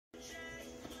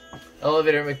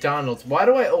Elevator at McDonald's. Why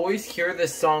do I always hear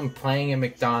this song playing in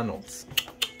McDonald's?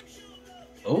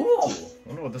 Ooh, I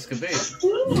wonder what this could be.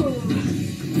 Ooh.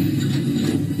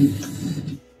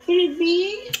 Could it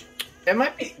be? It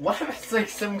might be. What if it's like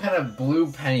some kind of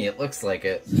blue penny? It looks like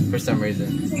it for some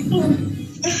reason.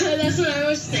 That's what I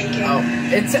was thinking. Oh,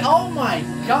 it's. Oh my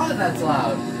god, that's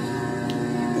loud.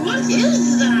 What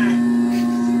is that?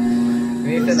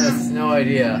 Nathan has no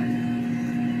idea.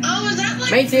 Oh, is that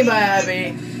like... Maintained by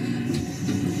Abby.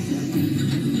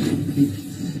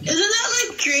 Isn't that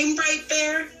like Dream Bright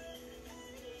Bear?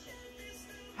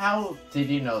 How did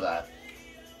you know that?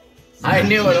 I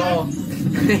knew it all.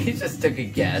 He just took a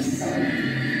guess.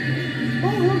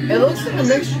 It looks like a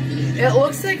mixture. It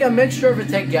looks like a mixture of a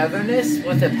togetherness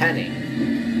with a penny.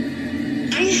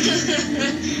 I think this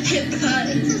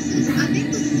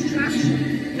is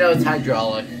traction. No, it's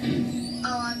hydraulic.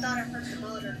 Oh, I thought I heard the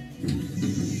motor.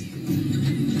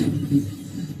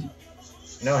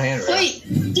 No handrail. Wait,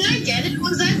 did I get it?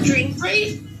 Was that Dream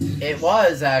Bright? It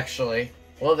was actually.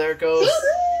 Well, there it goes.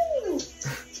 Woo-hoo!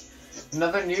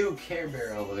 Another new Care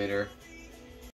Bear elevator.